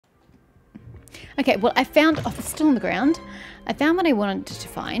Okay, well, I found... Oh, it's still on the ground. I found what I wanted to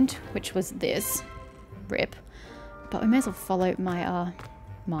find, which was this. Rip. But we may as well follow my,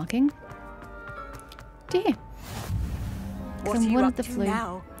 marking. Dear. What are you up to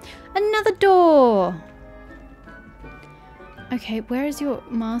now? Another door! Okay, where is your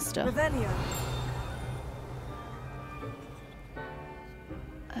master? Revelio.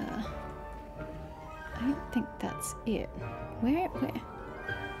 I don't think that's it.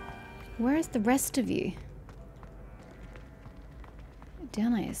 Where is the rest of you?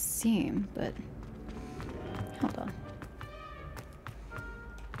 Down, I assume, but hold on.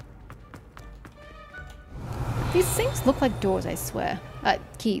 These things look like doors, I swear.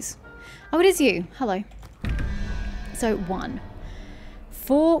 Keys. Oh, it is you. Hello. So 1.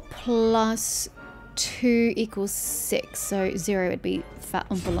 4 plus 2 equals 6. So 0 would be Fat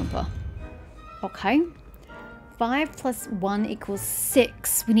Oompa Loompa. Okay. 5 plus 1 equals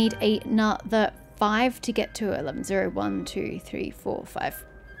 6. We need another 5 to get to 11. 0, 1, 2, 3, 4, 5.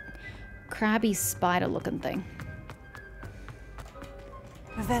 Crabby spider looking thing.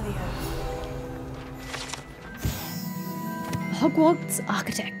 Revelio. Hogwarts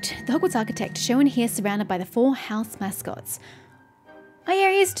Architect. The Hogwarts Architect, shown here surrounded by the 4 house mascots. Oh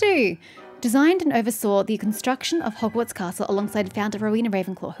yeah, he is too. Designed and oversaw the construction of Hogwarts Castle alongside founder Rowena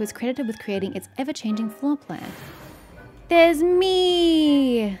Ravenclaw, who is credited with creating its ever-changing floor plan. There's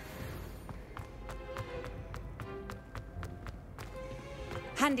me!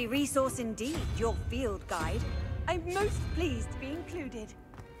 Handy resource indeed, your field guide. I'm most pleased to be included.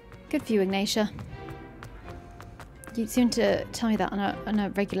 Good for you, Ignatia. You seem to tell me that on a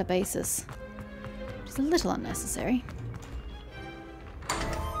regular basis. Which is a little unnecessary.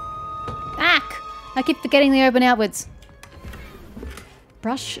 Ack! I keep forgetting they open outwards.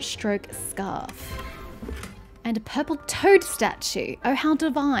 Brush stroke scarf. And a purple toad statue. Oh, how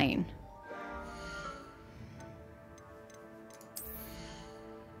divine.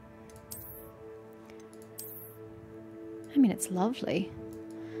 I mean, it's lovely.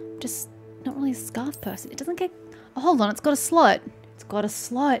 Just not really a scarf person. It doesn't get... Oh, hold on. It's got a slot. It's got a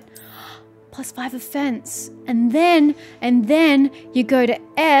slot. Plus 5 offense. And then you go to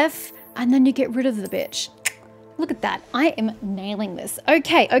F and then you get rid of the bitch. Look at that. I am nailing this.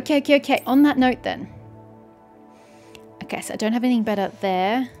 Okay. On that note then. Okay, so I don't have anything better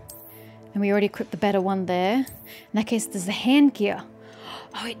there. And we already equipped the better one there. In that case, there's the hand gear.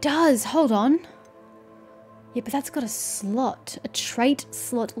 Oh, it does. Hold on. Yeah, but that's got a slot. A trait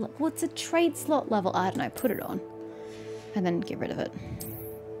slot. What's a trait slot level? I don't know. Put it on. And then get rid of it.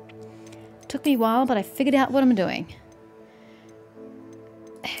 Took me a while, but I figured out what I'm doing.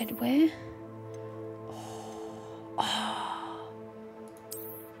 Headwear.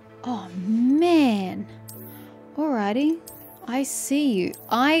 Oh, man. Alrighty. I see you.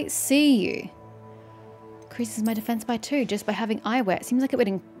 I see you. Increases my defense by 2 just by having eyewear. It seems like it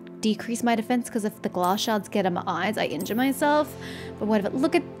would decrease my defense because if the glass shards get in my eyes, I injure myself. But whatever.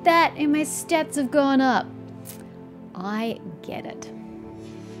 Look at that. And my stats have gone up. I get it.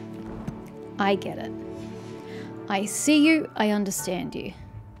 I get it. I see you. I understand you.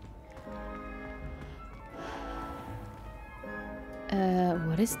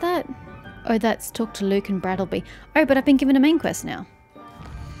 What is that? Oh, that's talk to Luke and Brattleby. Oh, but I've been given a main quest now.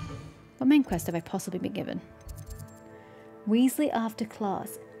 What main quest have I possibly been given? Weasley after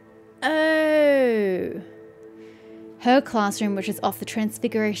class. Oh. Her classroom, which is off the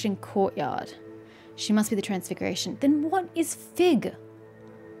Transfiguration Courtyard. She must be the Transfiguration. Then what is Fig?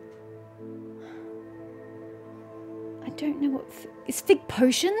 I don't know what... Is Fig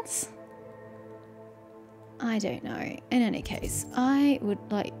potions? I don't know. In any case, I would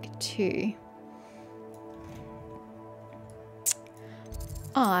like to...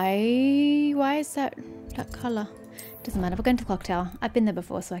 Why is that colour? Doesn't matter. We're going to the clock tower. I've been there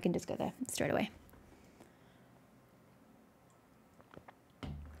before, so I can just go there straight away.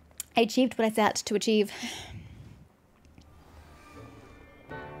 I achieved what I set out to achieve.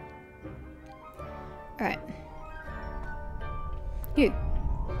 Alright. You.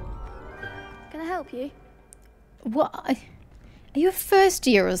 Can I help you? What? Are you a first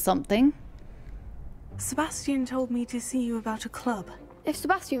year or something? Sebastian told me to see you about a club. If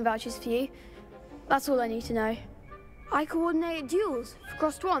Sebastian vouches for you, that's all I need to know. I coordinate duels for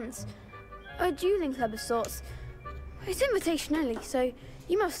crossed wands. A dueling club of sorts. It's invitation only, so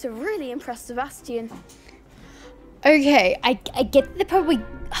you must have really impressed Sebastian. Okay, I get that they're probably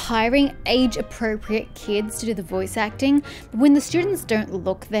hiring age-appropriate kids to do the voice acting, but when the students don't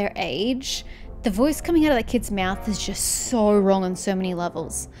look their age, the voice coming out of that kid's mouth is just so wrong on so many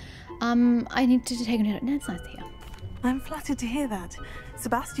levels. I need to take a note. No, it's nice to hear. I'm flattered to hear that.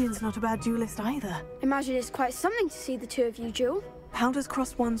 Sebastian's not a bad duelist either. Imagine it's quite something to see the two of you duel. How does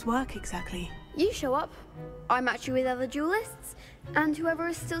crossed wands work exactly? You show up, I match you with other duelists, and whoever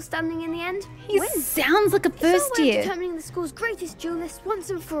is still standing in the end He wins. sounds like a It's our first way of year. determining the school's greatest duelist once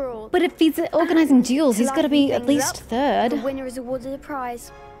and for all. But if he's organising duels, he's got to be at liven things least up, third. The winner is awarded a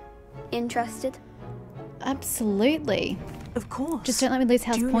prize. Interested? Absolutely. Of course. Just don't let me lose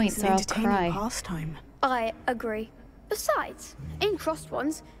house Dueling's points an or I'll entertaining cry. pastime. I agree. Besides, in crossed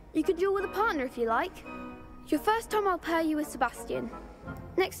ones, you can duel with a partner if you like. Your first time I'll pair you with Sebastian.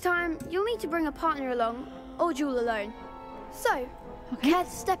 Next time, you'll need to bring a partner along, or duel alone. So, Okay. care to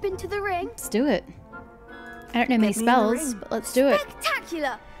step into the ring? Let's do it. I don't know many Get me in the spells, ring. but let's do it.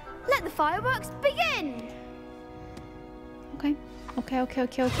 Spectacular! Let the fireworks begin! Okay.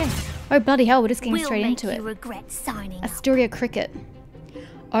 Okay. Oh, bloody hell, we're just getting We'll straight make into you it. regret signing up. Astoria Cricket.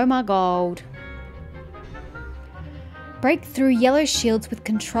 Oh my god. Break through yellow shields with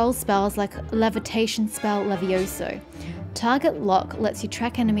control spells like levitation spell Levioso. Target lock lets you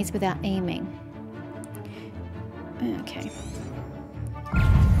track enemies without aiming. Okay.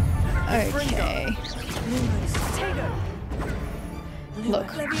 Okay. Look.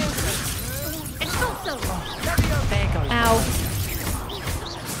 Ow.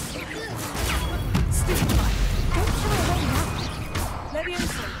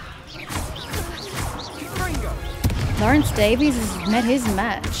 Lawrence Davies has met his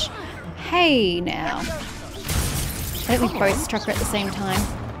match. Hey now. I think we both struck her at the same time.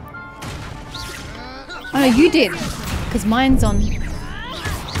 Oh no, you did! Because mine's on...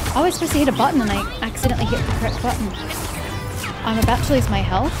 I was supposed to hit a button and I accidentally hit the correct button. I'm about to lose my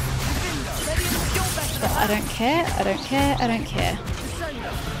health. But I don't care, I don't care, I don't care.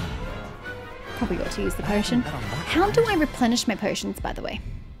 Probably got to use the potion. How do I replenish my potions, by the way?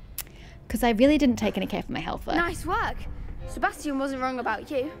 Because I really didn't take any care for my health there. Nice work. Sebastian wasn't wrong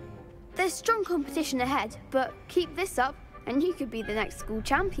about you. There's strong competition ahead, but keep this up and you could be the next school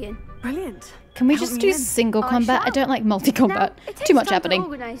champion. Brilliant. Can we Help just me do in. single I combat? I shall. don't like multi-combat. Now, it takes Too much time happening. to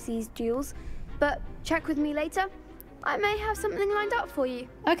organise these duels, but check with me later. I may have something lined up for you.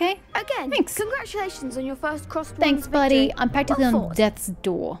 Okay. Again, Thanks. Congratulations on your first crossed Thanks, ones buddy. victory. I'm practically Well on fought. death's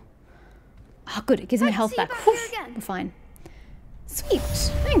door. Oh, good. It gives me Hope to health see you back. back here Whew, again. we're fine. Sweet.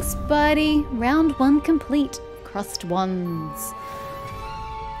 Thanks, buddy. Round 1 complete. Crossed ones.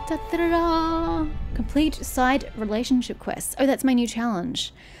 Da, da, da, da. Complete side relationship quests. Oh, that's my new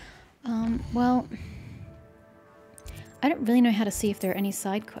challenge. Well, I don't really know how to see if there are any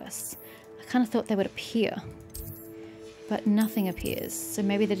side quests. I kind of thought they would appear, but nothing appears. So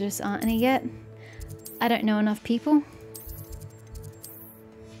maybe there just aren't any yet. I don't know enough people.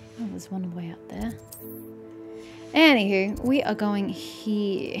 Oh, there's one way out there. Anywho, we are going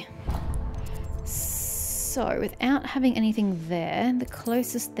here. So, without having anything there, the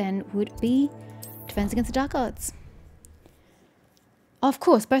closest then would be Defense Against the Dark Arts. Of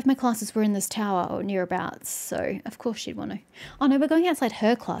course, both my classes were in this tower or nearabouts, so of course she'd want to. Oh no, we're going outside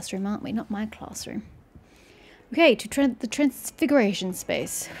her classroom, aren't we? Not my classroom. Okay, to the Transfiguration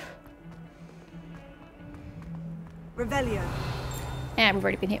space. Revelio. And we've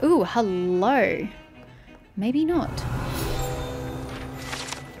already been here. Ooh, hello. Maybe not.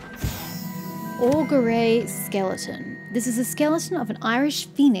 Augury skeleton. This is a skeleton of an Irish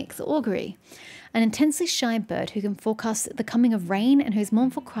phoenix, augury, an intensely shy bird who can forecast the coming of rain and whose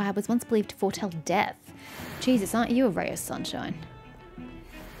mournful cry was once believed to foretell death. Jesus, aren't you a ray of sunshine?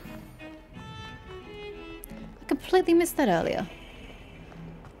 I completely missed that earlier.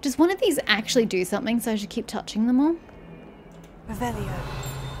 Does one of these actually do something so I should keep touching them all? Revelio.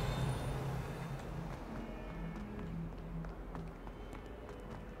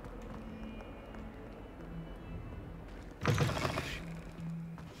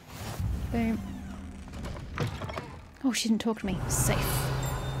 Boom. Oh, she didn't talk to me. Safe.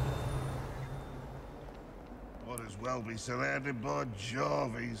 Might as well be surrounded by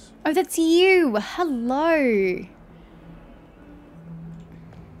Jarvies. Oh, that's you. Hello.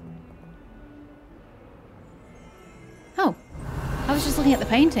 Oh, I was just looking at the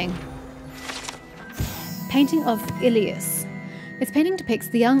painting. Painting of Ilias. This painting depicts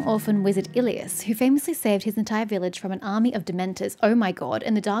the young orphan wizard Ilias, who famously saved his entire village from an army of dementors, oh my god,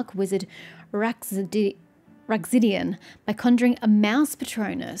 and the dark wizard Raxidian by conjuring a mouse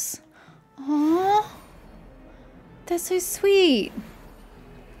patronus. Aww. That's so sweet.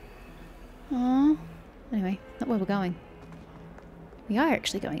 Aww. Anyway, not where we're going. We are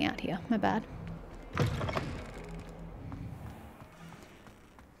actually going out here. My bad. Which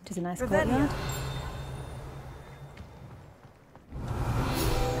is a nice courtyard.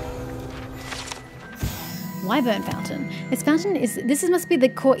 Wyvern Fountain. This fountain is, must be the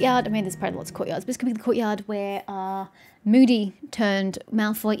courtyard. I mean, there's probably lots of courtyards, but this could be the courtyard where Moody turned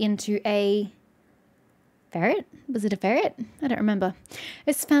Malfoy into a ferret? Was it a ferret? I don't remember.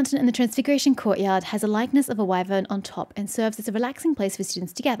 This fountain in the Transfiguration Courtyard has a likeness of a wyvern on top and serves as a relaxing place for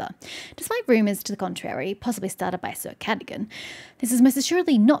students to gather. Despite rumours to the contrary, possibly started by Sir Cadogan, this is most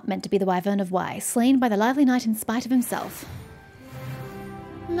assuredly not meant to be the Wyvern of Wye, slain by the lively knight in spite of himself.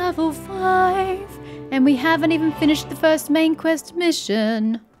 Level 5! And we haven't even finished the first main quest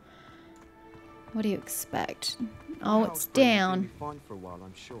mission. What do you expect? Oh, it's down. Fine for a while,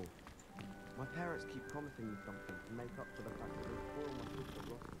 I'm sure. My parents keep promising me something to make up for the fact that they spoil my sister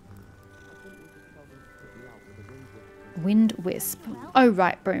rotten. I think we just tell them to put me out with a Wind wisp. Oh,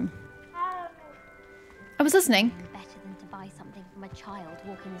 right, broom. I was listening. Better than to buy something from a child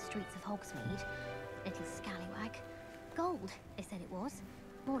walking the streets of Hogsmeade. Little scallywag. Gold, they said it was.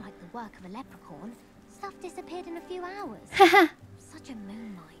 More like the work of a leprechaun. Stuff disappeared in a few hours. Such a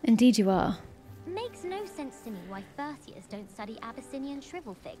moonlight. Indeed you are. Makes no sense to me why first years don't study Abyssinian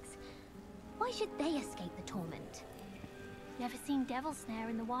shrivel figs. Why should they escape the torment? Never seen devil snare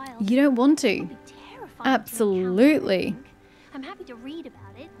in the wild. You don't want to. It'd be terrifying. Absolutely. I'm happy to read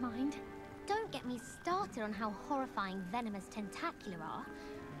about it, mind. Don't get me started on how horrifying venomous tentacular are.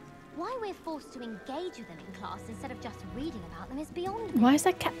 Why we're forced to engage with them in class instead of just reading about them is beyond me. Why is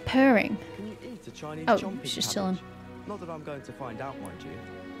that cat purring? Can you eat a Chinese Oh, jumping she's just cabbage? chilling. Not that I'm going to find out, mind you.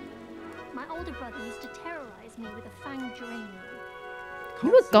 My older brother used to terrorize me with a fanged geranium. You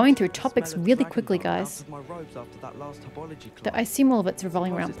were going through topics really quickly, guys. My robes after that last herbology Though class. I assume all of it's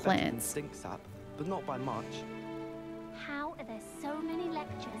revolving around Suppose it's better than plants. stink sap, but not by much. How are there so many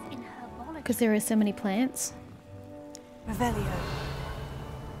lectures in herbology? Because there are so many plants. Revelio.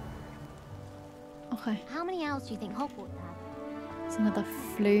 Okay. How many owls do you think Hogwarts have? There's another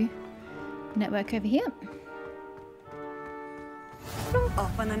flu network over here.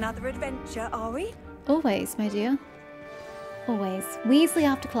 Off on another adventure, are we? Always, my dear. Always. Weasley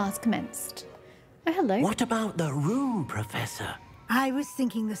after class commenced. Oh, hello. What about the room, Professor? I was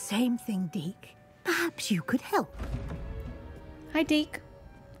thinking the same thing, Deke. Perhaps you could help. Hi, Deke.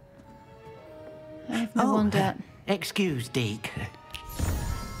 I have no wand out. Excuse, Deke.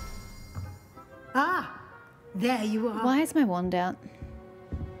 Ah, there you are. Why is my wand out?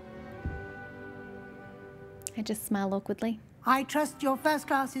 I just smile awkwardly. I trust your first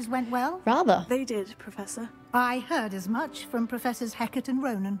classes went well? Rather. They did, Professor. I heard as much from Professors Hecat and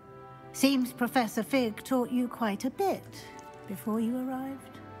Ronan. Seems Professor Fig taught you quite a bit before you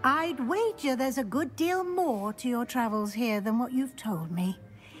arrived. I'd wager there's a good deal more to your travels here than what you've told me.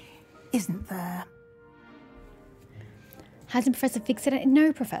 Isn't there? Hasn't Professor Fig said it?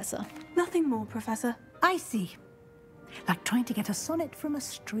 No, Professor. Nothing more, Professor. I see. Like trying to get a sonnet from a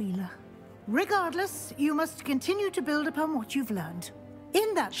streeler. Regardless, you must continue to build upon what you've learned.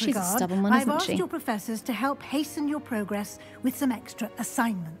 In that She's a regard, stubborn one, I've isn't asked she? your professors to help hasten your progress with some extra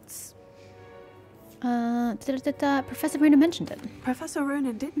assignments. Professor Bruno mentioned it. Professor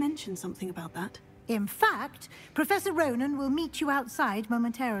Ronan did mention something about that. In fact, Professor Ronan will meet you outside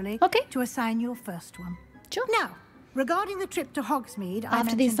momentarily to assign your first one. Sure. Now, regarding the trip to Hogsmeade,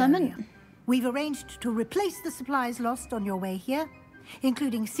 After the assignment? earlier, we've arranged to replace the supplies lost on your way here,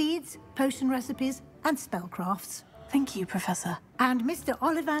 including seeds, potion recipes, and spellcrafts. Thank you, Professor. And Mr.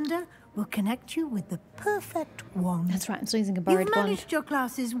 Ollivander will connect you with the perfect wand. That's right, I'm still using a borrowed You've wand. managed your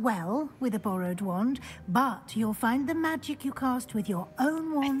classes well with a borrowed wand, but you'll find the magic you cast with your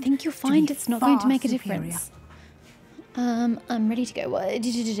own wand. I think you'll find it's not going to make a difference. I'm ready to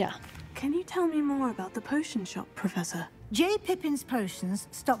go. Can you tell me more about the potion shop, Professor? J. Pippin's Potions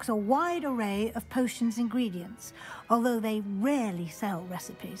stocks a wide array of potions ingredients, although they rarely sell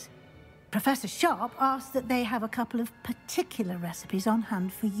recipes. Professor Sharp asked that they have a couple of particular recipes on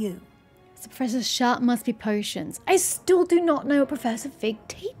hand for you. So Professor Sharp must be potions. I still do not know what Professor Fig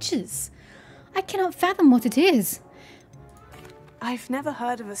teaches. I cannot fathom what it is. I've never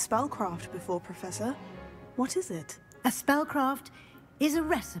heard of a spellcraft before, Professor. What is it? A spellcraft is a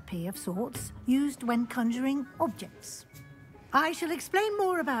recipe of sorts used when conjuring objects. I shall explain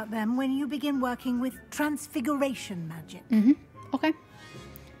more about them when you begin working with transfiguration magic. Okay.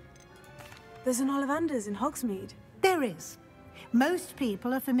 There's an Ollivander's in Hogsmeade. There is. Most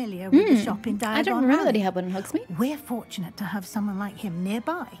people are familiar with the shop in Diagon I don't remember that Alley. he had one in Hogsmeade. We're fortunate to have someone like him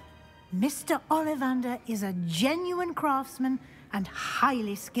nearby. Mr. Ollivander is a genuine craftsman and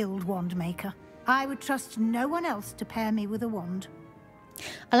highly skilled wand maker. I would trust no one else to pair me with a wand.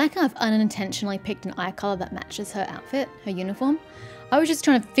 I like how I've unintentionally picked an eye colour that matches her outfit, her uniform. I was just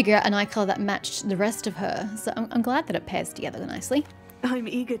trying to figure out an eye colour that matched the rest of her, so I'm glad that it pairs together nicely. I'm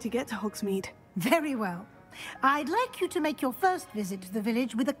eager to get to Hogsmeade. Very well. I'd like you to make your first visit to the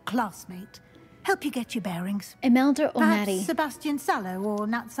village with a classmate. Help you get your bearings. Imelda or Perhaps Natty? Sebastian Sallow or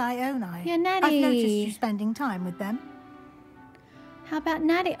Natsai Onai. Yeah, Natty. I've noticed you spending time with them. How about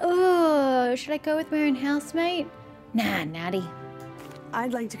Natty? Oh, should I go with my own housemate? Nah, Natty.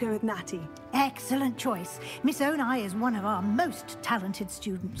 I'd like to go with Natty. Excellent choice. Miss Onai is one of our most talented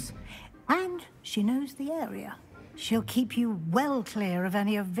students. And she knows the area. She'll keep you well clear of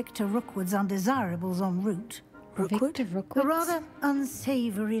any of Victor Rookwood's undesirables en route. Victor A Rookwood? rather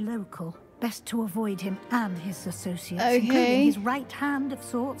unsavory local. Best to avoid him and his associates, Okay. including his right hand of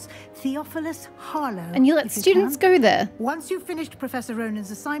sorts, Theophilus Harlow. And you let if students can. go there? Once you've finished Professor Ronan's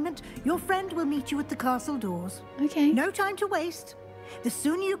assignment, your friend will meet you at the castle doors. Okay. No time to waste. The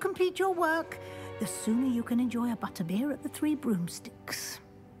sooner you complete your work, the sooner you can enjoy a butterbeer at the Three Broomsticks.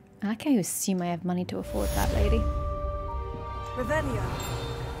 I can assume I have money to afford that, lady. Revelio.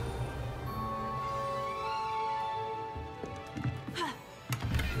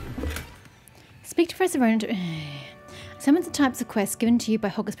 Speak to Professor Ronan to... Some of the types of quests given to you by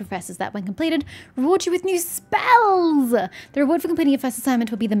Hogwarts professors that, when completed, reward you with new spells! The reward for completing your first assignment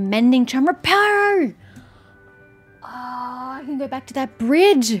will be the Mending Charm Reparo! Oh, I can go back to that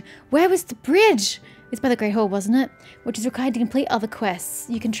bridge! Where was the bridge? It's by the Great Hall, wasn't it? Which is required to complete other quests.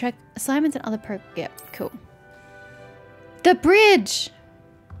 You can track assignments and other Yep, cool. The bridge!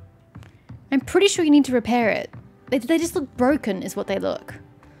 I'm pretty sure you need to repair it. They just look broken, is what they look.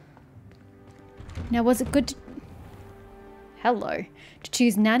 Now, was it good to... Hello. To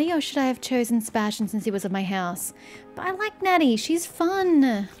choose Natty, or should I have chosen Sebastian since he was at my house? But I like Natty. She's fun.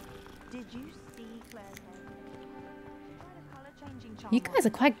 Did you see Claire's hair? Quite a colour-changing charm. You guys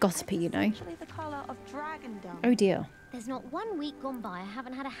are quite gossipy, you know. Actually, the colour of dragon dung. Oh dear. There's not 1 week gone by I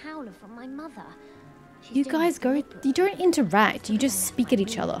haven't had a howler from my mother. She's You doing guys this go... deliberately. You don't interact. You just speak at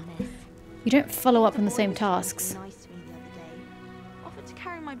each other. You don't follow up on the same tasks. Nice to me the other day. Offered to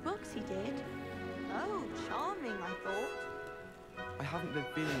carry my books, he did. Oh, charming, I thought. I haven't been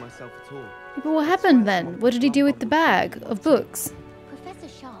feeling myself at all. But what happened then? What did he do with the bag of books? Professor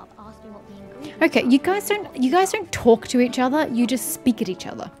Sharp asked me what the ingredients Okay, you guys don't talk to each other. You just speak at each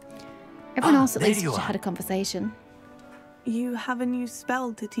other. Everyone else at there least you had are. a conversation. You have a new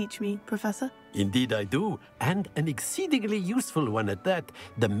spell to teach me, Professor? Indeed I do, and an exceedingly useful one at that.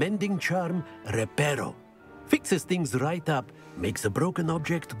 The Mending Charm Reparo. Fixes things right up, makes a broken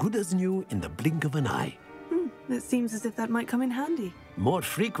object good as new in the blink of an eye. It seems as if that might come in handy. More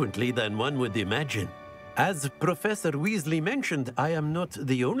frequently than one would imagine. As Professor Weasley mentioned, I am not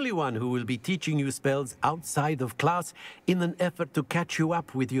the only one who will be teaching you spells outside of class in an effort to catch you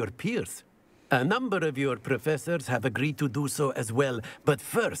up with your peers. A number of your professors have agreed to do so as well, but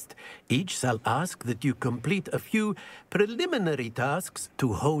first, each shall ask that you complete a few preliminary tasks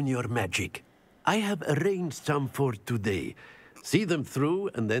to hone your magic. I have arranged some for today. See them through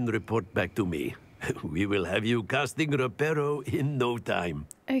and then report back to me. We will have you casting Reparo in no time.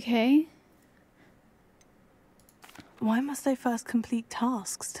 Okay. Why must I first complete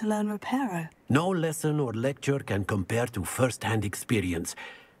tasks to learn Reparo? No lesson or lecture can compare to first-hand experience,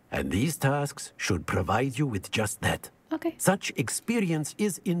 and these tasks should provide you with just that. Okay. Such experience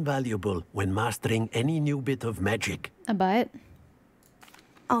is invaluable when mastering any new bit of magic. I buy it.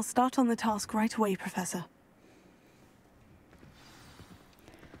 I'll start on the task right away, Professor.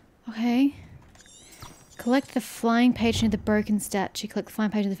 Okay. Collect the flying page near the broken statue. Collect the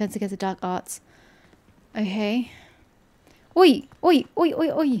flying page in the fence against the dark arts. Okay. Oi! Oi! Oi!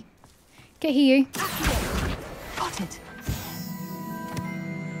 Oi! Oi! Get here, you. Got it.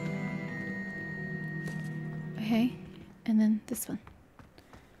 Okay. And then this one.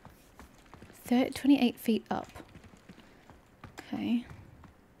 28 feet up. Okay.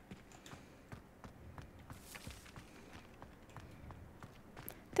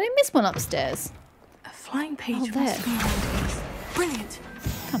 Did I miss one upstairs? A flying page Oh, there. must be around here. Brilliant.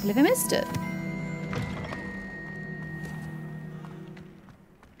 Can't believe I missed it.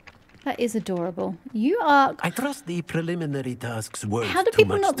 That is adorable. You are... I trust the preliminary tasks weren't How do too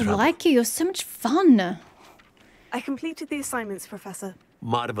people much not trouble. like you? You're so much fun. I completed the assignments, Professor.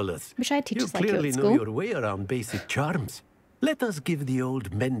 Marvelous. Wish I had teachers You like you clearly at know school. your way around basic charms. Let us give the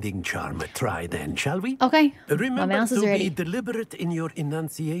old mending charm a try then, shall we? Okay. My Remember mouse is to ready. be deliberate in your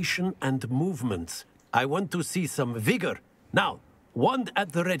enunciation and movements. I want to see some vigor. Now, wand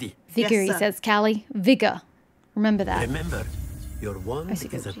at the ready. Vigor, Yes, he sir. says, Callie. Vigor. Remember that. Remember, your I wand see.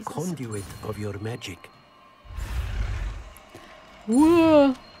 is a Jesus. conduit of your magic.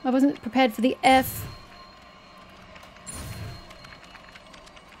 Whoa. I wasn't prepared for the F.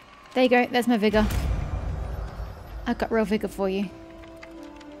 There you go. There's my vigor. I've got real vigor for you.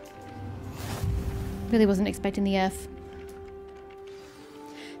 Really wasn't expecting the F.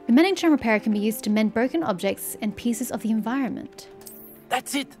 The mending charm repairer can be used to mend broken objects and pieces of the environment.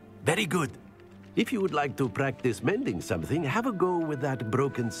 That's it. Very good. If you would like to practice mending something, have a go with that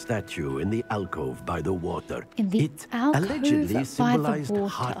broken statue in the alcove by the water. In the it alcove allegedly by the symbolized water.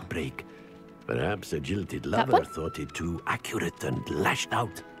 heartbreak. Perhaps a jilted That lover one? thought it too accurate and lashed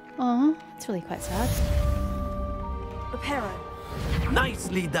out. Aw, it's really quite sad. Reparo.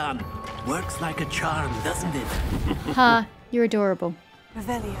 Nicely done. Works like a charm, doesn't it? Ha, you're adorable.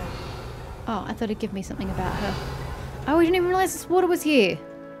 Revelio. Oh, I thought it'd give me something about her. Oh, I didn't even realize this water was here.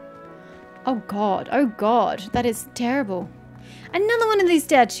 Oh god, that is terrible. Another one of these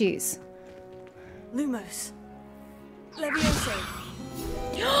statues. Lumos. Levioso.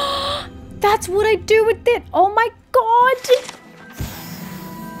 That's what I do with it. Oh my god.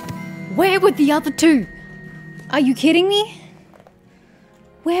 Where were the other two? Are you kidding me?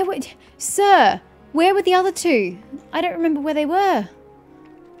 Where would... Sir, where were the other two? I don't remember where they were.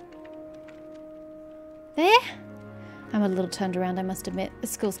 There? I'm a little turned around, I must admit. The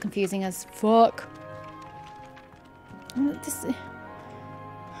school's confusing as fuck.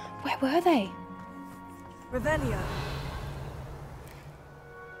 Where were they? Revelio.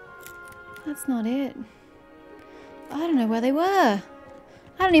 That's not it. I don't know where they were.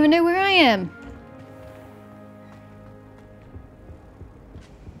 I don't even know where I am.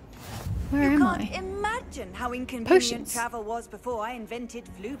 Where am I? You can't imagine how inconvenient Potions. travel was before I invented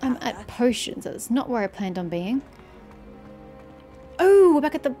flu I'm powder. at potions. That's not where I planned on being. Oh, we're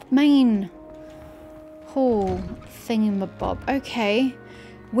back at the main hall thingamabob. Okay.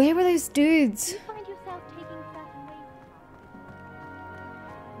 Where were those dudes? You find yourself taking certain ways.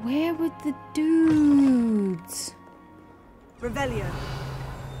 Where were the dudes? Revelio.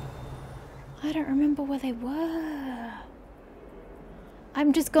 I don't remember where they were.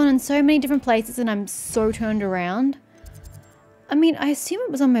 I'm just gone in so many different places and I'm so turned around. I mean, I assume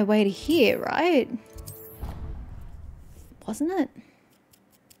it was on my way to here, right? Wasn't it?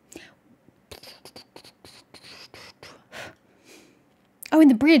 Oh, in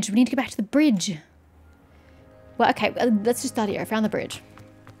the bridge. We need to get back to the bridge. Well, okay, let's just start here. I found the bridge.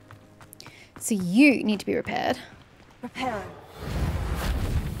 So you need to be repaired. Reparo.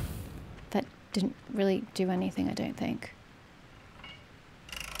 That didn't really do anything, I don't think.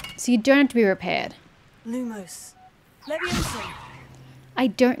 So you don't have to be repaired. Lumos. Levioso. I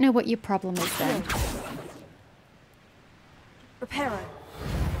don't know what your problem is then. Reparo.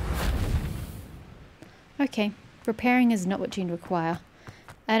 Okay, repairing is not what you require.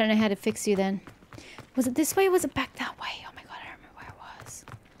 I don't know how to fix you then. Was it this way or was it back that way? Oh my god, I don't remember where it was.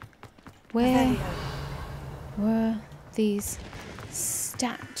 Where were these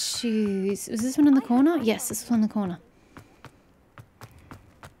statues? Was this one in the corner? Yes, this was in the corner.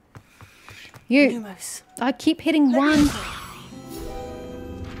 You. Lumos. I keep hitting one.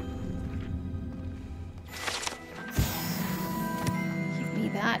 Give me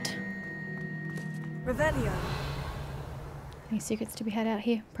that. Revelio. Any secrets to be had out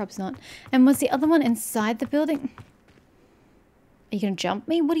here? Probably not. And was the other one inside the building? Are you going to jump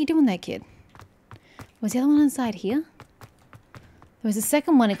me? What are you doing there, kid? Was the other one inside here? There was a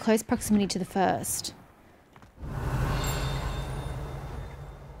second one in close proximity to the first.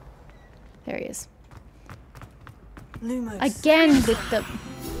 There he is. Lumos. Again with the...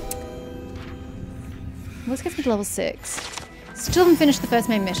 Let's get to level 6. Still haven't finished the first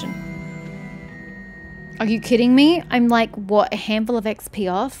main mission. Are you kidding me? I'm like, what, a handful of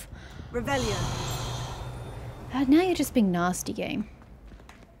XP off? Revelio. Now you're just being nasty, game.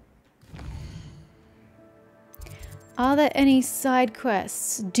 Are there any side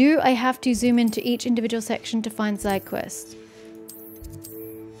quests? Do I have to zoom into each individual section to find side quests?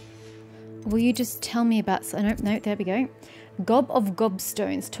 Will you just tell me about... No, there we go. Gob of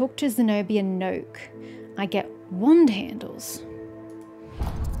Gobstones. Talk to Zenobia Noak. I get wand handles.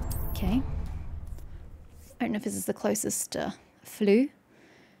 Okay. I don't know if this is the closest flu.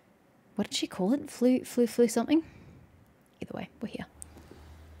 What did she call it? Flu something? Either way, we're here.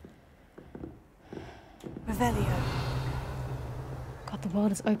 Revelio. God, the world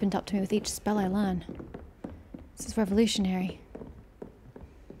has opened up to me with each spell I learn. This is revolutionary.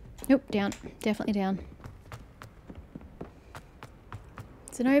 Nope, down. Definitely down.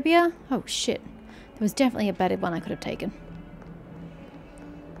 Zenobia? Oh, shit. There was definitely a better one I could have taken.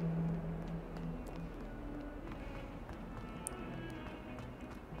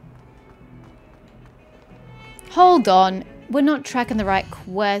 Hold on. We're not tracking the right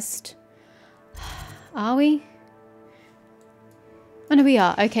quest. Are we? Oh, no, we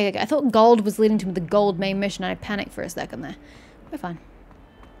are. Okay. I thought gold was leading to the gold main mission. I panicked for a second there. We're fine.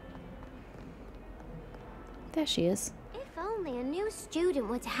 There she is. If only a new student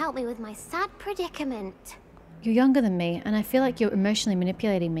were to help me with my sad predicament. You're younger than me, and I feel like you're emotionally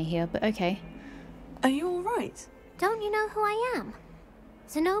manipulating me here, but okay. Are you alright? Don't you know who I am?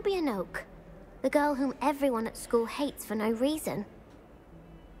 Zenobia Noak, the girl whom everyone at school hates for no reason.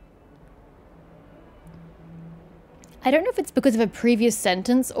 I don't know if it's because of a previous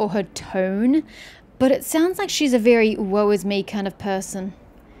sentence or her tone, but it sounds like she's a very woe is me kind of person.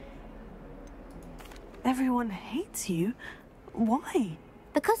 Everyone hates you? Why?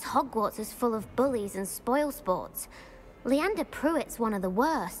 Because Hogwarts is full of bullies and spoilsports. Leander Pruitt's one of the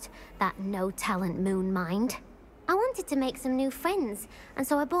worst, that no-talent moon mind. I wanted to make some new friends, and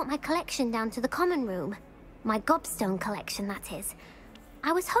so I brought my collection down to the common room. My gobstone collection, that is.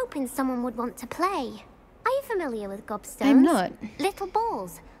 I was hoping someone would want to play. Are you familiar with gobstones? I'm not. Little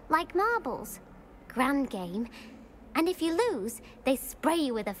balls, like marbles. Grand game. And if you lose, they spray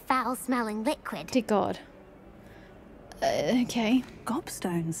you with a foul-smelling liquid. Dear God. Okay.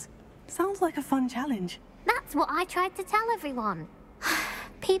 Gobstones. Sounds like a fun challenge. That's what I tried to tell everyone.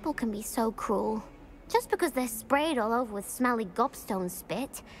 People can be so cruel. Just because they're sprayed all over with smelly gobstone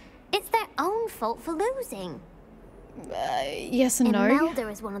spit, it's their own fault for losing. Yes and no. Imelda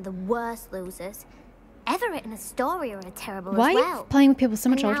is one of the worst losers. Everett and Astoria are terrible Why as well. are you playing with people so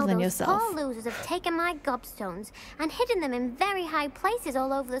much And older now than those yourself? poor losers have taken my gobstones and hidden them in very high places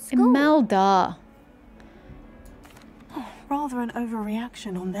all over the school. Imelda. Rather an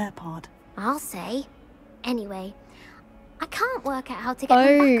overreaction on their part. I'll say. Anyway, I can't work out how to get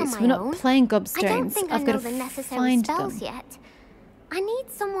them back on so my we're not own. playing I don't gobstones. think I've I got know to the necessary find spells them. yet. I need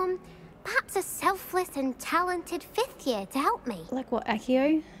someone, perhaps a selfless and talented fifth year to help me. Like what,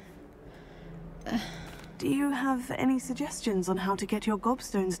 Accio? Do you have any suggestions on how to get your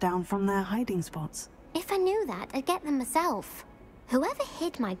gobstones down from their hiding spots? If I knew that, I'd get them myself. Whoever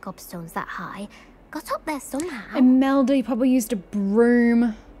hid my gobstones that high got up there somehow. Imelda, you probably used a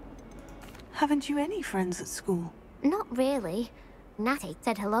broom. Haven't you any friends at school? Not really. Natty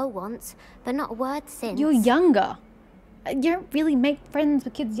said hello once, but not a word since. You're younger. You don't really make friends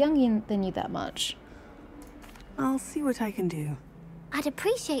with kids younger than you that much. I'll see what I can do. I'd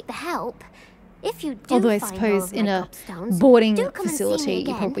appreciate the help. If you do Although I find suppose all of in my a gobstones, boarding do come and see me facility you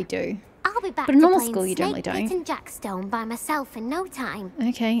again. probably do. I'll be back But in to normal playing school you generally Snake Pit don't. and Jackstone by myself in no time.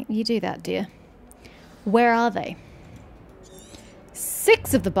 Okay, you do that, dear. Where are they?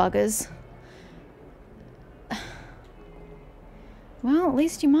 6 of the buggers. Well, at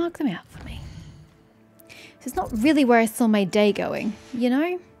least you mark them out for me. So it's not really where I saw my day going, you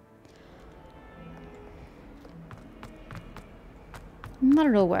know? Not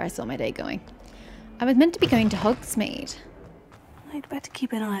at all where I saw my day going. I was meant to be going to Hogsmeade. I'd better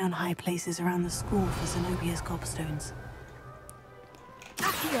keep an eye on high places around the school for Zenobia's gobstones.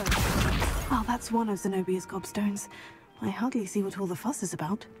 Well, that's one of Zenobia's gobstones. I hardly see what all the fuss is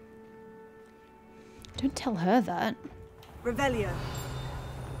about. Don't tell her that. Revelio.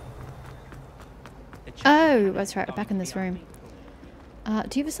 Oh, that's right. We're back in this room.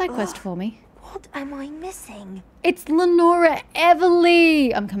 Do you have a side quest for me? What am I missing? It's Lenora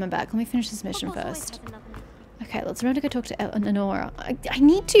Everly! I'm coming back. Let me finish this mission first. Okay, let's remember to go talk to Lenora. I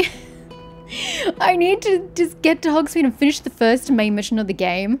need to... I need to just get to Hogsmeade and finish the first main mission of the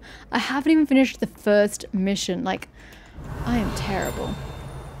game. I haven't even finished the first mission. Like, I am terrible.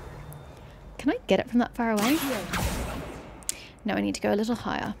 Can I get it from that far away? No, I need to go a little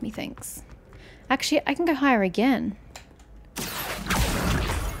higher, methinks. Actually, I can go higher again.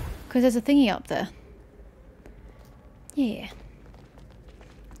 Because there's a thingy up there. Yeah.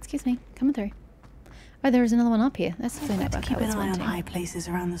 Excuse me, coming through. Oh, there is another one up here. That's the network Keep I an was eye on wanting. high places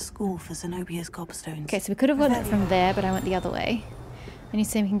around the school for Zenobia's gobstones. Okay, so we could have gotten it from there, but I went the other way. And you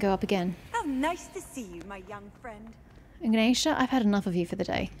say we can go up again. How nice to see you, my young friend. Ignatia, I've had enough of you for the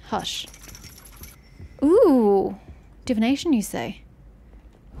day. Hush. Ooh. Divination, you say?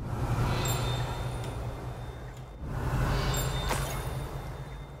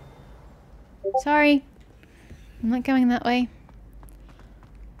 Sorry. I'm not going that way.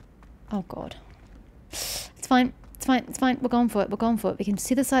 Oh god. It's fine. It's fine. It's fine. We're going for it. We're going for it. We can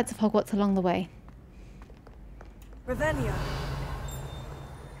see the sights of Hogwarts along the way. Revelio.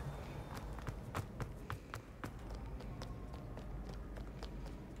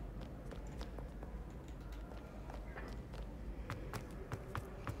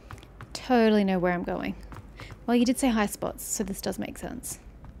 Totally know where I'm going. Well, you did say high spots, so this does make sense.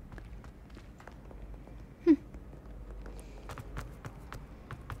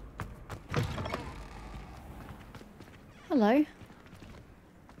 Hello.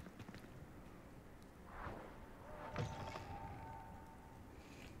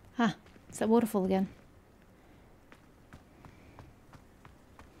 Ah, it's that waterfall again.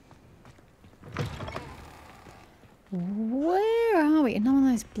 Where are we? Another one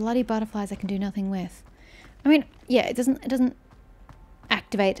of those bloody butterflies I can do nothing with. I mean, yeah, it doesn't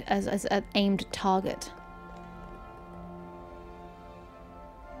activate as an aimed target.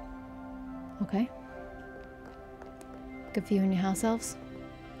 Okay. Good for you and your house elves.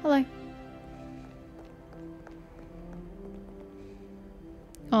 Hello.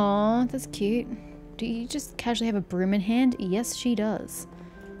 Aw, that's cute. Do you just casually have a broom in hand? Yes, she does.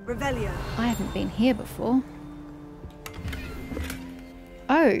 Revelio. I haven't been here before.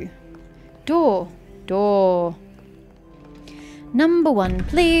 Oh. Door. Door. Number 1,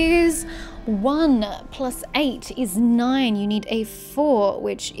 please. 1 plus 8 is 9. You need a 4,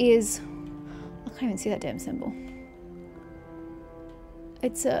 which is... I can't even see that damn symbol.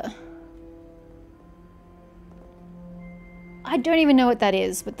 It's a... I don't even know what that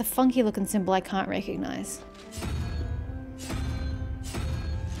is, but the funky looking symbol I can't recognize.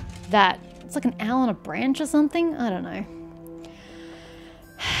 That. It's like an owl on a branch or something? I don't know.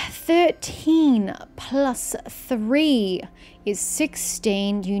 13 plus 3 is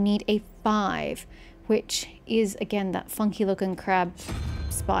 16. You need a 5, which is, again, that funky looking crab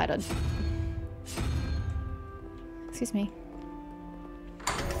spider. Excuse me.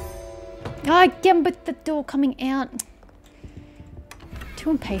 Oh, again, but the door coming out.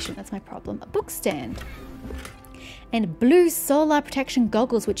 Too impatient, that's my problem. A book stand. And blue solar protection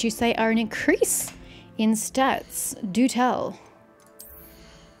goggles, which you say are an increase in stats. Do tell.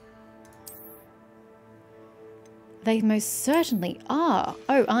 They most certainly are.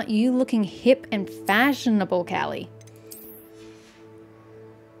 Oh, aren't you looking hip and fashionable, Callie?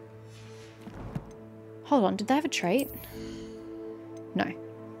 Hold on, did they have a trait? No.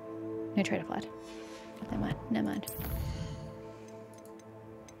 No trait applied. Never mind, never mind.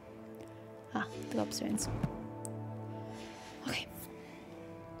 Ah, the gobstones. Okay.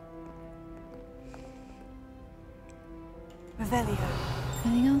 Revelio.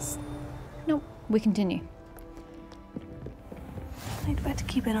 Anything else? Nope. We continue. I'd better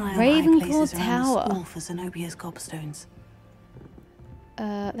keep an eye on Ravenclaw high places around Tower. the school for Zenobia's gobstones.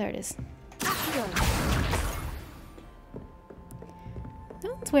 There it is.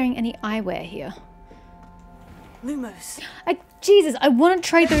 No one's wearing any eyewear here. Lumos. Jesus, I want to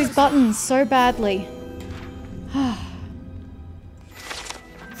trade those buttons so badly.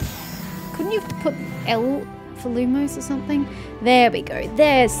 Couldn't you put L for Lumos or something? There we go.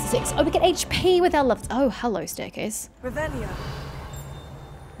 There's 6. Oh, we get HP with our levels. Oh, hello, staircase. Revelio.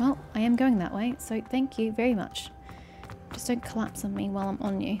 Well, I am going that way, so thank you very much. Just don't collapse on me while I'm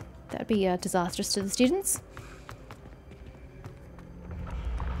on you. That'd be disastrous to the students.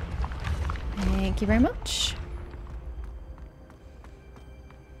 Thank you very much.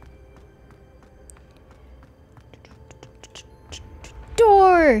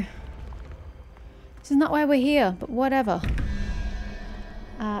 Door! This is not why we're here, but whatever.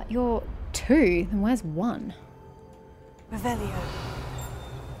 You're 2, then where's 1? Revelio.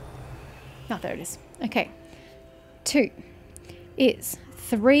 Oh, there it is. Okay. 2 is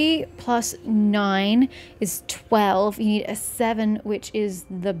 3 plus 9 is 12. You need a 7, which is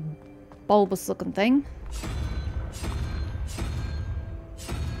the bulbous looking thing.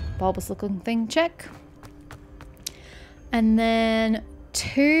 Bulbous looking thing, check. And then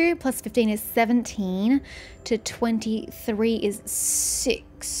 2 plus 15 is 17 to 23 is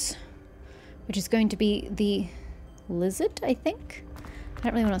 6, which is going to be the lizard, I think. I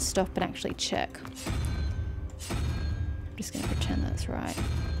don't really want to stop and actually check. I'm just going to pretend that's right.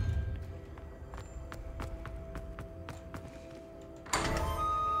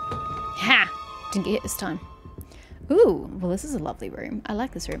 Ha! Didn't get hit this time. Ooh, well this is a lovely room. I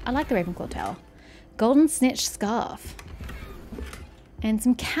like this room. I like the Ravenclaw Tower. Golden snitch scarf. And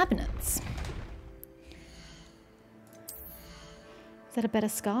some cabinets. Is that a better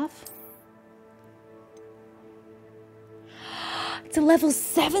scarf? It's a level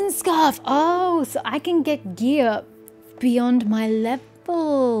 7 scarf. Oh, so I can get gear beyond my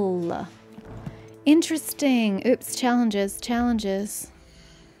level. Interesting. Oops, challenges, challenges.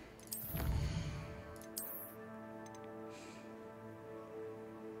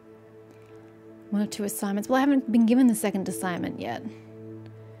 One or 2 assignments. Well, I haven't been given the second assignment yet.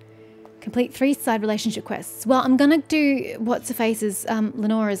 Complete 3 side relationship quests. Well, I'm gonna do what's-her-face's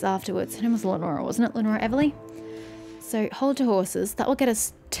Lenora's afterwards. Her name was Lenora, wasn't it? Lenora Everly? So hold your horses. That will get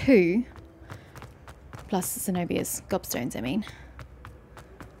us 2. Plus Zenobia's gobstones, I mean.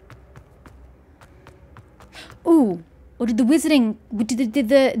 Ooh! Or did the wizarding... Did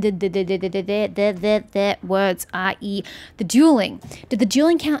the words, i.e. the dueling. Did the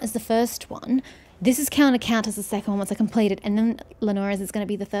dueling count as the first one? This is count as the second one once I complete it. And then Lenora's is going to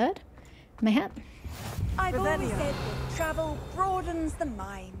be the third? Mayhap? I've always said that travel broadens the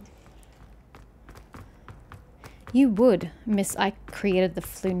mind. You would, Miss I created the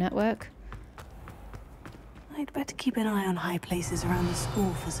flu network. I'd better keep an eye on high places around the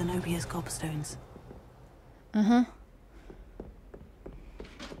school for Zenobia's gobstones. Uh-huh.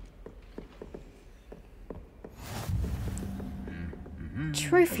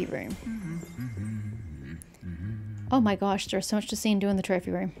 Trophy room. Oh my gosh, there's so much to see and do in the trophy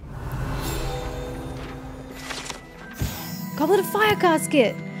room. Goblet of Fire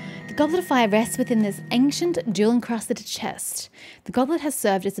casket! The Goblet of Fire rests within this ancient, jewel-encrusted chest. The goblet has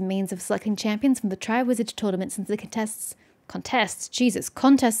served as a means of selecting champions from the Tri-Wizard tournament since the contest's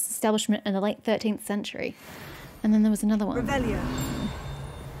establishment in the late 13th century. And then there was another one. Revelio.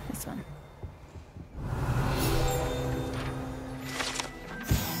 This one.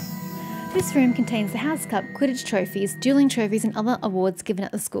 This room contains the House Cup, Quidditch trophies, dueling trophies, and other awards given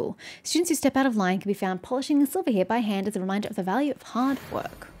at the school. Students who step out of line can be found polishing the silver here by hand as a reminder of the value of hard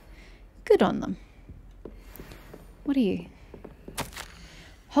work. Good on them. What are you?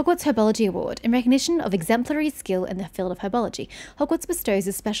 Hogwarts Herbology Award. In recognition of exemplary skill in the field of herbology, Hogwarts bestows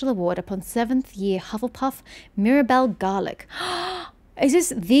a special award upon 7th year Hufflepuff Mirabelle Garlick. Is this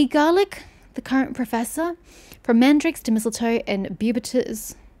the Garlick? The current professor? From mandrakes to mistletoe and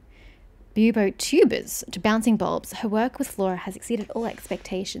bubotubers to bouncing bulbs, her work with Flora has exceeded all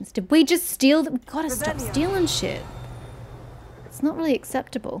expectations. Did we just steal them? We gotta stop stealing shit. It's not really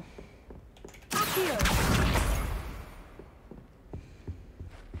acceptable.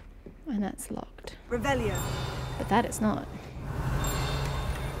 And that's locked. Revelio. But that is not.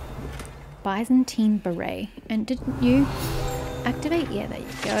 Byzantine Beret. And didn't you activate? Yeah, there you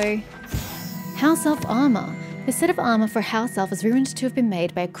go. House Elf Armor. The set of armor for House Elf is rumored to have been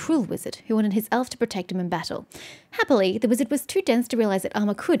made by a cruel wizard who wanted his elf to protect him in battle. Happily, the wizard was too dense to realize that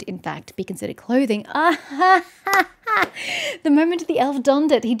armor could, in fact, be considered clothing. The moment the elf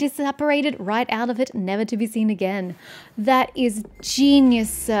donned it, he disapparated right out of it, never to be seen again. That is genius,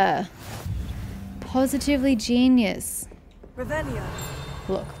 sir. Positively genius. Revelio.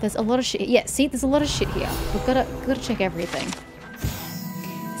 Look, there's a lot of shit. Yeah, see, there's a lot of shit here. We've gotta check everything.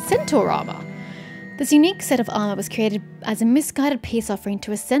 Centaur armor. This unique set of armor was created as a misguided peace offering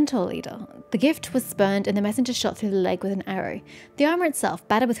to a centaur leader. The gift was burned and the messenger shot through the leg with an arrow. The armor itself,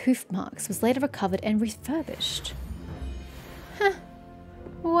 battered with hoof marks, was later recovered and refurbished. Huh.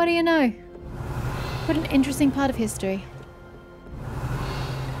 What do you know? What an interesting part of history.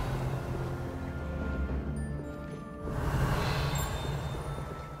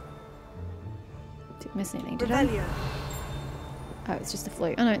 Didn't miss anything, did I? Oh, it's just a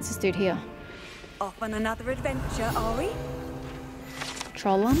flute. Oh no, it's this dude here. Off on another adventure, are we?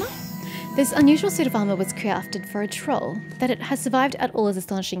 Troll armor? This unusual suit of armor was crafted for a troll. That it has survived at all is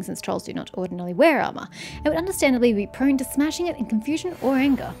astonishing since trolls do not ordinarily wear armor, and would understandably be prone to smashing it in confusion or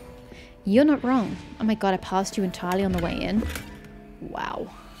anger. You're not wrong. Oh my god, I passed you entirely on the way in. Wow.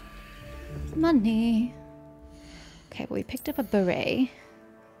 Money. Okay, well we picked up a beret,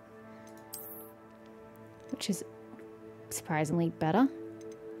 which is surprisingly better.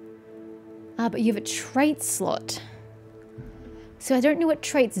 But you have a trait slot. So I don't know what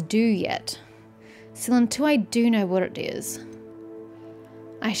traits do yet. So until I do know what it is,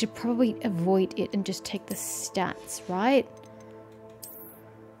 I should probably avoid it and just take the stats, right?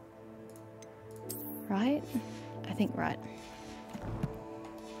 Right? I think right.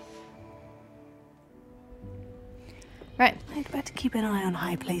 Right. I'd better keep an eye on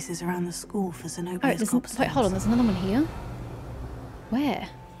high places around the school for Zenobia's gobstones. Wait, hold on, there's another one here. Where?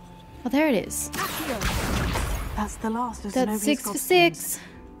 Oh, there it is. That's the last of That's Zenobia's 6 for gobstones. 6.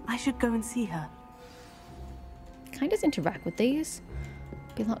 I should go and see her. Can I just interact with these?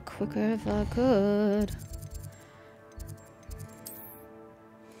 Be a lot quicker if I could.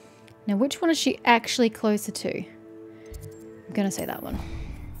 Now, which one is she actually closer to? I'm gonna say that one.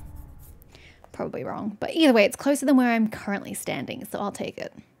 Probably wrong, but either way, it's closer than where I'm currently standing, so I'll take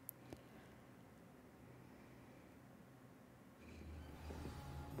it.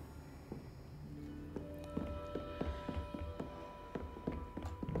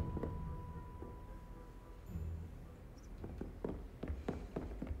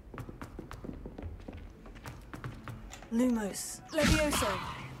 Lumos. Levioso.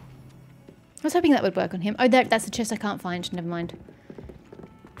 I was hoping that would work on him. Oh, that's the chest I can't find. Never mind.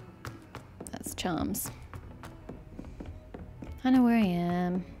 That's charms. I know where I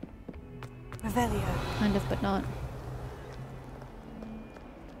am. Revelio. Kind of, but not.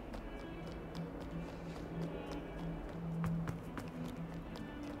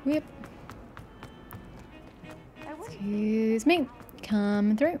 Yep. Excuse me.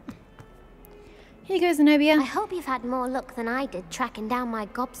 Coming through. Here you go, Zenobia. I hope you've had more luck than I did tracking down my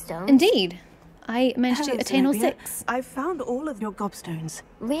gobstones. Indeed. I managed Hello, to attain all Zenobia. 6. I've found all of your gobstones.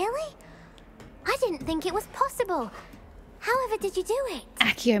 Really? I didn't think it was possible. However did you do it?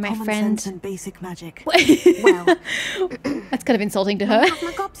 Accio, my Common friend. sense and basic magic. Well, That's kind of insulting to I her. have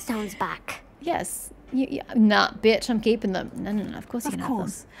my gobstones back. Yes. Nah, bitch, I'm keeping them. No. Of course you Of can have them.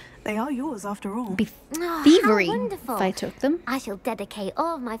 course. They are yours after all. Be Oh, thievery how wonderful. if I took them. I shall dedicate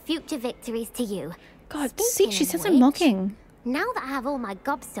all of my future victories to you. God, see, Speaking she of says I'm which, mocking. Now that I have all my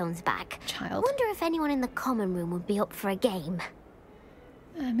gobstones back, Child. wonder if anyone in the common room would be up for a game.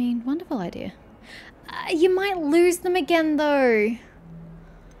 I mean, wonderful idea. You might lose them again, though.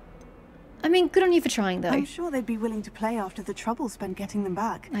 I mean, good on you for trying, though. I'm sure they'd be willing to play after the trouble spent getting them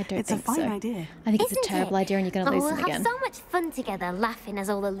back. I don't it's think a fine so. idea. I think it's Isn't a terrible it? idea and you're going to But lose we'll them again. have so much fun together laughing as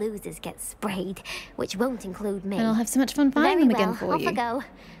all the losers get sprayed, which won't include me. And I'll have so much fun finding Very them again well, for off you. I go.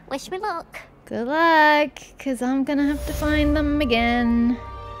 Wish me luck. Good luck, because I'm going to have to find them again.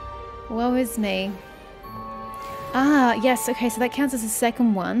 Woe is me. Ah, yes, okay, so that counts as the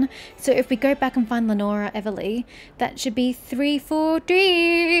second one. So if we go back and find Lenora Everly, that should be 3, 4,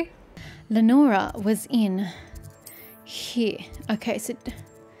 3. Lenora was in here. Okay, so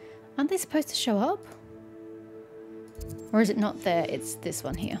aren't they supposed to show up? Or is it not there? It's this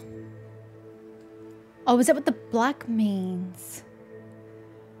one here. Oh, is that what the black means?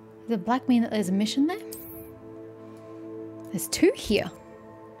 Does the black mean that there's a mission there? There's 2 here.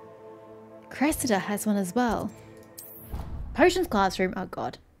 Cressida has one as well. Potions classroom. Oh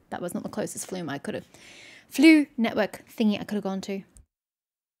god, that was not the closest flume I could have. Flu network thingy I could have gone to.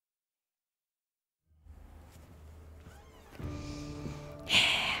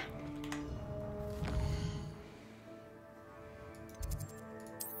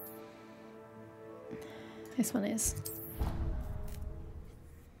 This one is.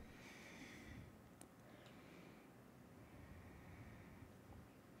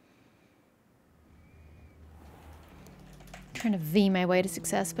 Trying to V my way to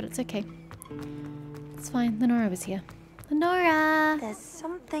success, but it's okay. It's fine. Lenora was here. Lenora! There's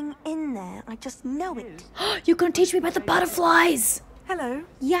something in there. I just know it. You're gonna teach me about the butterflies! Hello.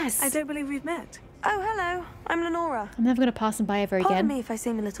 Yes! I don't believe we've met. Oh, hello. I'm Lenora. I'm never gonna pass them by ever Pardon again. me if I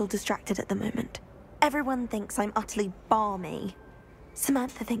seem a little distracted at the moment. Everyone thinks I'm utterly balmy.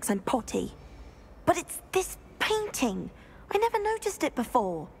 Samantha thinks I'm potty. But it's this painting. I never noticed it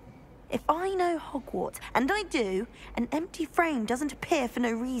before. If I know Hogwarts, and I do, an empty frame doesn't appear for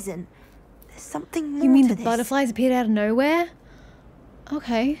no reason. There's something more You mean to the this. butterflies appeared out of nowhere?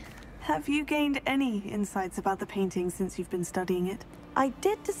 Okay. Have you gained any insights about the painting since you've been studying it? I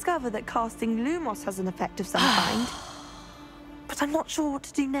did discover that casting Lumos has an effect of some kind. But I'm not sure what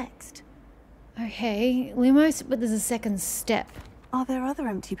to do next. Okay. Lumos, but there's a second step. Are there other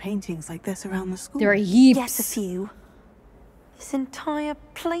empty paintings like this around the school? There are heaps. Yes, a few. This entire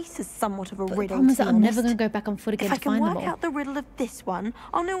place is somewhat of a But the riddle, problem is to that be I'm never honest. going to go back on foot again If I to can find them work all. out the riddle of this one,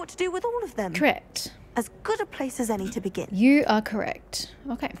 I'll know what to do with all of them. Correct. As good a place as any to begin. You are correct.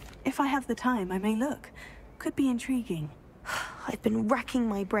 Okay. If I have the time, I may look. Could be intriguing. I've been racking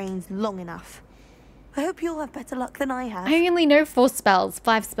my brains long enough. I hope you'll have better luck than I have. I only know 4 spells,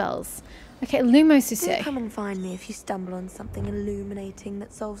 5 spells. Okay, Lumos, you Do say. come and find me if you stumble on something illuminating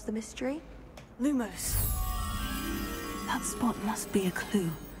that solves the mystery. Lumos. That spot must be a clue.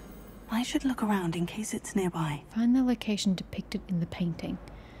 I should look around in case it's nearby. Find the location depicted in the painting.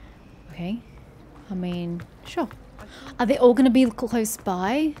 Okay. I mean, sure. Are they all going to be close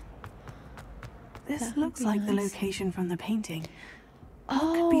by? This That would looks be like the nice. location from the painting. What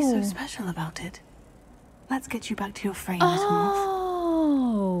could be so Oh. special about it? Let's get you back to your frame, little moth.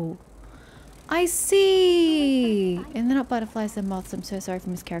 Oh, I see. And they're not butterflies, they're moths. I'm so sorry for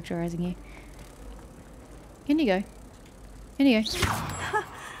mischaracterizing you. In you go. In you go.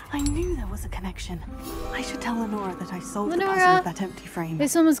 I knew there was a connection. I should tell Lenora that I solved the puzzle Lenora! of that empty frame.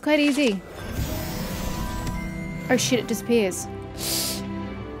 This one was quite easy. Oh shit, it disappears.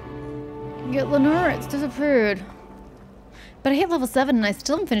 Yeah, Lenora, it's disappeared. But I hit level 7 and I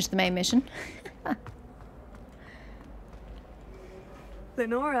still haven't finished the main mission.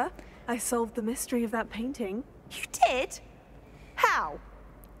 Lenora, I solved the mystery of that painting. You did? How?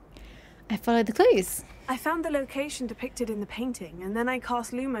 I followed the clues. I found the location depicted in the painting, and then I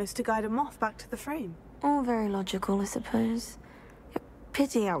cast Lumos to guide a moth back to the frame. All very logical, I suppose.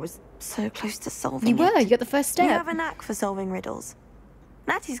 Pity I was so close to solving You were, it. you got the first You step. have a knack for solving riddles.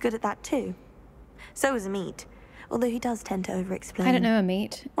 Natty's good at that too. So is Amit, although he does tend to over-explain. I don't know,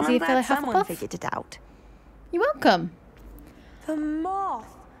 Amit. Well, Is he I'm a fellow glad someone Hufflepuff? figured it out. You're welcome. The moth!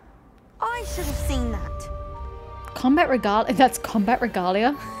 I should have seen that. Combat regalia. That's combat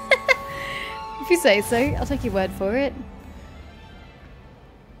regalia. If you say so, I'll take your word for it.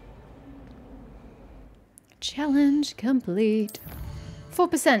 Challenge complete.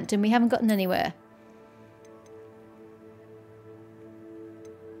 4% and we haven't gotten anywhere.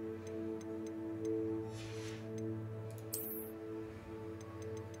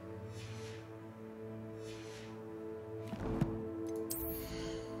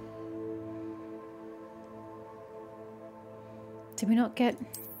 Did we not get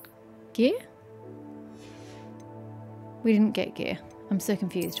gear? We didn't get gear. I'm so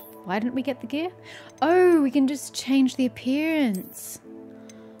confused. Why didn't we get the gear? Oh, we can just change the appearance.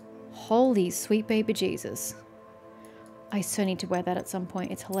 Holy sweet baby Jesus. I so need to wear that at some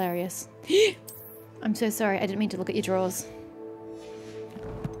point. It's hilarious. I'm so sorry. I didn't mean to look at your drawers.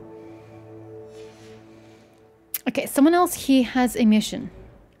 Okay, someone else here has a mission.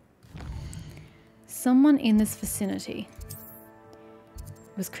 Someone in this vicinity.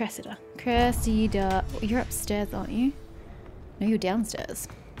 It was Cressida. Cressida. Oh, you're upstairs, aren't you? No, you're downstairs.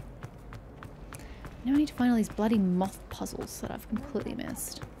 Now I need to find all these bloody moth puzzles that I've completely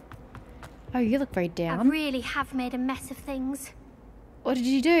missed. Oh, you look very down. I really have made a mess of things. What did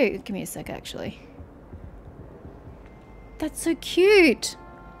you do? Give me a sec, actually. That's so cute.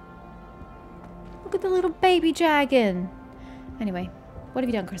 Look at the little baby dragon. Anyway, what have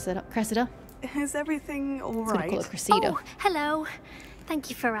you done, Cressida? Is everything all I'm gonna right? call it Cressida. Oh, hello.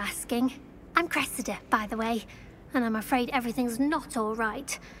 Thank you for asking. I'm Cressida, by the way, and I'm afraid everything's not all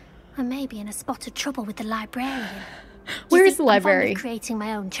right. I may be in a spot of trouble with the librarian. Where You is see, the library? I'm fond of creating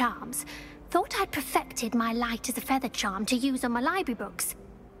my own charms. Thought I'd perfected my light as a feather charm to use on my library books.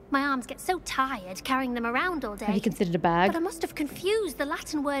 My arms get so tired carrying them around all day. Have you considered a bag? But I must have confused the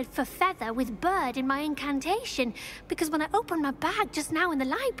Latin word for feather with bird in my incantation, because when I opened my bag just now in the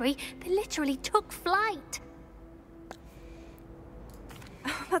library, they literally took flight.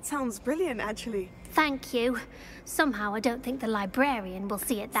 That sounds brilliant, actually. Thank you. Somehow I don't think the librarian will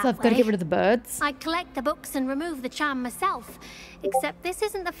see it that So I've way. got to get rid of the birds. I collect the books and remove the charm myself. Except this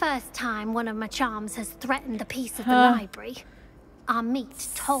isn't the first time one of my charms has threatened the peace of the library. Our meet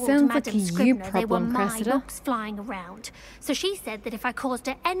told Sounds like Madame a you Scribner they were problem, my Cressida. books flying around. So she said that if I caused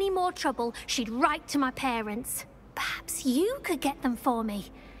her any more trouble, she'd write to my parents. Perhaps you could get them for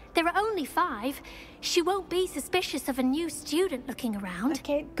me. There are only 5. She won't be suspicious of a new student looking around.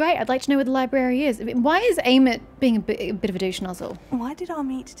 Okay, great. I'd like to know where the library is. I mean, why is Amit being a bit of a douche nozzle? Why did our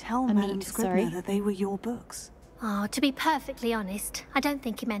meet tell Madame Scribner that they were your books? Oh, to be perfectly honest, I don't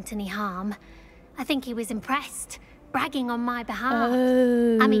think he meant any harm. I think he was impressed, bragging on my behalf.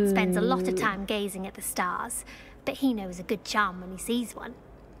 Oh. Amit spends a lot of time gazing at the stars, but he knows a good charm when he sees one.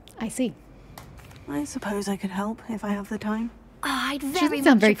 I see. I suppose I could help if I have the time. Oh, I'd She very doesn't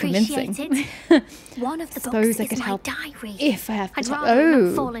sound much very appreciate convincing. it. One of the Suppose books I is could my help diary. if I have the I'd time. rather it Oh.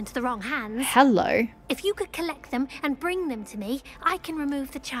 not fall into the wrong hands. Hello. If you could collect them and bring them to me, I can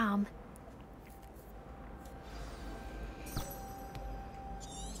remove the charm.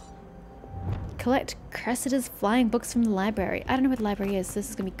 Collect Cressida's flying books from the library. I don't know where the library is. So this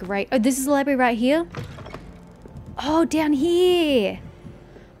is going to be great. Oh, this is the library right here? Oh, down here.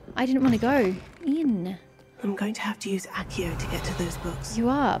 I didn't want to go in. I'm going to have to use Accio to get to those books. You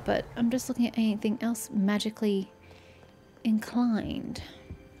are, but I'm just looking at anything else magically inclined.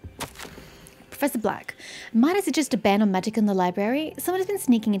 Professor Black, might I suggest a ban on magic in the library? Someone has been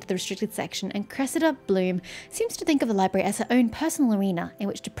sneaking into the restricted section, and Cressida Bloom seems to think of the library as her own personal arena in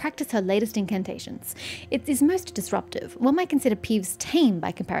which to practice her latest incantations. It is most disruptive. One might consider Peeves tame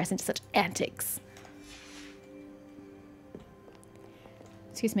by comparison to such antics.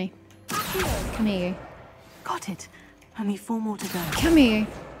 Excuse me. Come here, you. Got it. Only 4 more to go. Come here.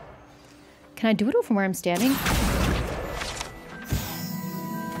 Can I do it all from where I'm standing?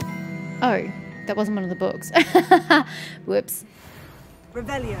 Oh, that wasn't one of the books. Whoops.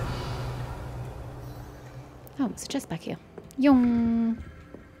 Revelio. Oh, it's a chest back here. Yong.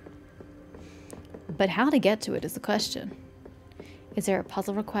 But how to get to it is the question. Is there a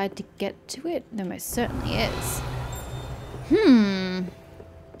puzzle required to get to it? There most certainly is.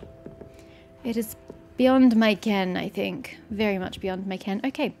 It is beyond my ken, I think. Very much beyond my ken.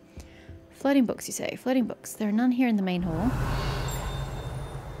 Okay. Floating books, you say. Floating books. There are none here in the main hall.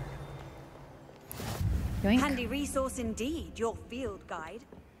 Yoink. Handy resource indeed, your field guide.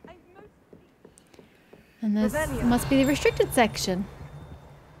 And this must be the restricted section.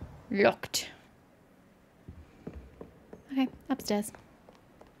 Locked. Okay, upstairs.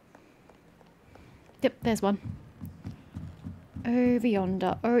 Yep, there's one. Over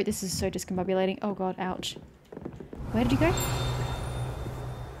yonder. Oh, this is so discombobulating. Oh god, ouch. Where did you go?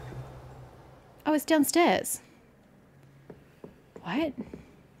 Oh, it's downstairs. What?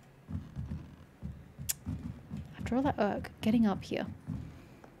 After all that work, getting up here.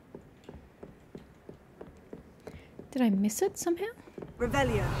 Did I miss it somehow?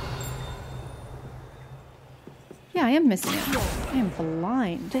 Revelio. Yeah, I am missing it. I am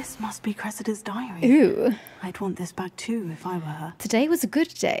blind. This must be Cressida's diary. Ooh. I'd want this back too if I were her. Today was a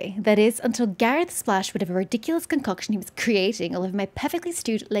good day. That is, until Gareth splashed whatever ridiculous concoction he was creating all over my perfectly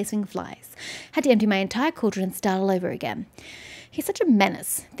stewed lacewing flies. Had to empty my entire cauldron and start all over again. He's such a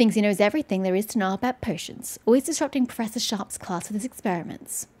menace. Thinks he knows everything there is to know about potions. Always disrupting Professor Sharp's class with his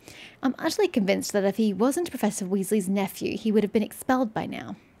experiments. I'm utterly convinced that if he wasn't Professor Weasley's nephew, he would have been expelled by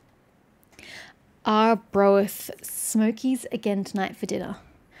now. Broeth Smokies again tonight for dinner.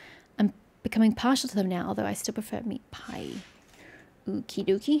 I'm becoming partial to them now, although I still prefer meat pie. Okie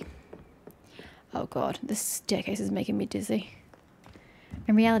dokie. Oh god, this staircase is making me dizzy.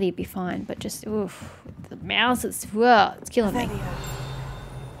 In reality, it'd be fine, but just, oof, the mouse is, whoa, it's killing me.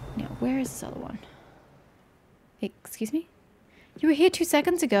 Now, where is this other one? Excuse me? You were here 2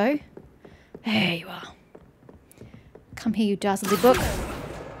 seconds ago. There you are. Come here, you dastardly book.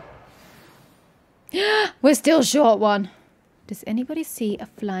 We're still short one. Does anybody see a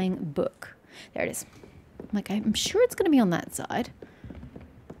flying book? There it is. I'm sure it's going to be on that side.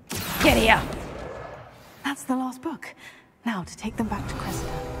 Get here. That's the last book. Now to take them back to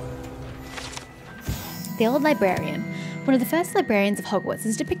Cressida. The old librarian. One of the first librarians of Hogwarts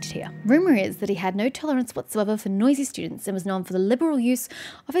is depicted here. Rumour is that he had no tolerance whatsoever for noisy students and was known for the liberal use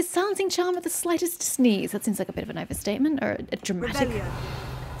of his silencing charm at the slightest sneeze. That seems like a bit of an overstatement, or a dramatic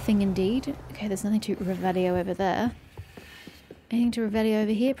thing indeed. Okay, there's nothing to Revelio over there. Anything to Revelio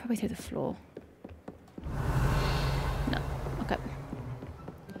over here? Probably through the floor. No. Okay.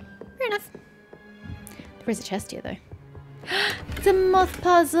 Fair enough. There is a chest here, though. It's a moth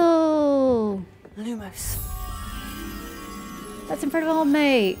puzzle! Lumos. That's in front of old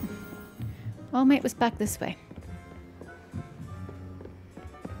mate. Old mate was back this way.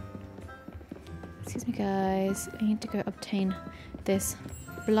 Excuse me, guys. I need to go obtain this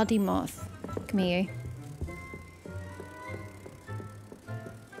bloody moth. Come here, you.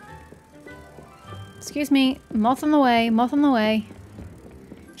 Excuse me. Moth on the way. Moth on the way.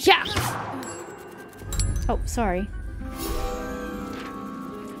 Yeah! Oh, sorry.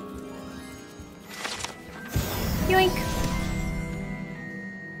 Yoink!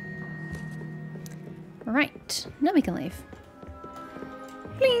 Right, now we can leave.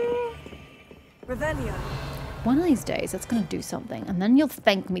 Bling! Revelio. One of these days, that's going to do something, and then you'll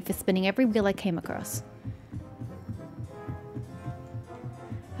thank me for spinning every wheel I came across.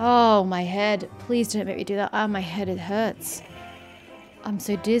 Oh, my head. Please don't make me do that. Ah, my head, it hurts. I'm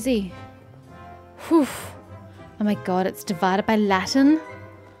so dizzy. Whew. Oh my god, it's divided by Latin?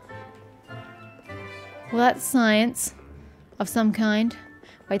 Well, that's science of some kind.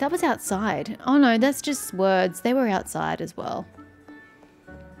 Wait, that was outside. Oh no, that's just words. They were outside as well.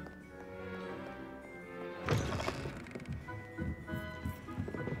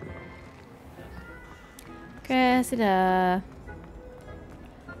 Cressida.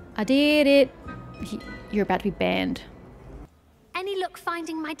 I did it. You're about to be banned. Any luck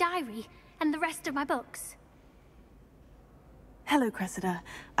finding my diary and the rest of my books? Hello, Cressida.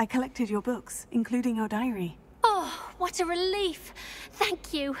 I collected your books, including your diary. Oh, what a relief.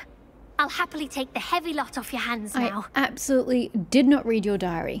 Thank you. I'll happily take the heavy lot off your hands now. I absolutely did not read your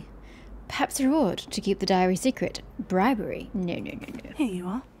diary. Perhaps a reward to keep the diary secret. Bribery. No, no, no, no. Here you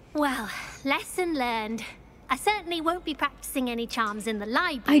are. Well, lesson learned. I certainly won't be practicing any charms in the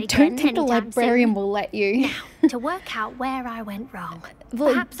library. I don't think the librarian will let you. Now, to work out where I went wrong.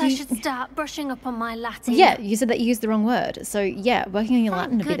 Well, perhaps I should start brushing up on my Latin. Yeah, you said that you used the wrong word. So yeah, working on your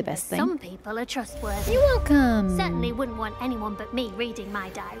Latin would be the best thing. Some people are trustworthy. You're welcome. Certainly wouldn't want anyone but me reading my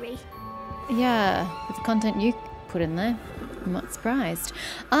diary. Yeah, with the content you put in there, I'm not surprised.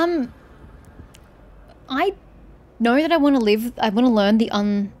 I know that I want to learn the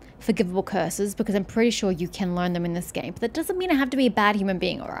unforgivable curses because I'm pretty sure you can learn them in this game. But that doesn't mean I have to be a bad human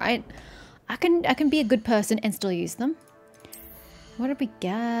being, alright? I can be a good person and still use them. What did we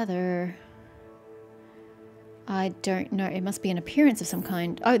gather? I don't know. It must be an appearance of some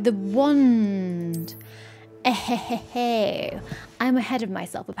kind. Oh, the wand. I'm ahead of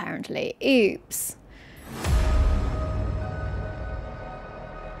myself, apparently. Oops.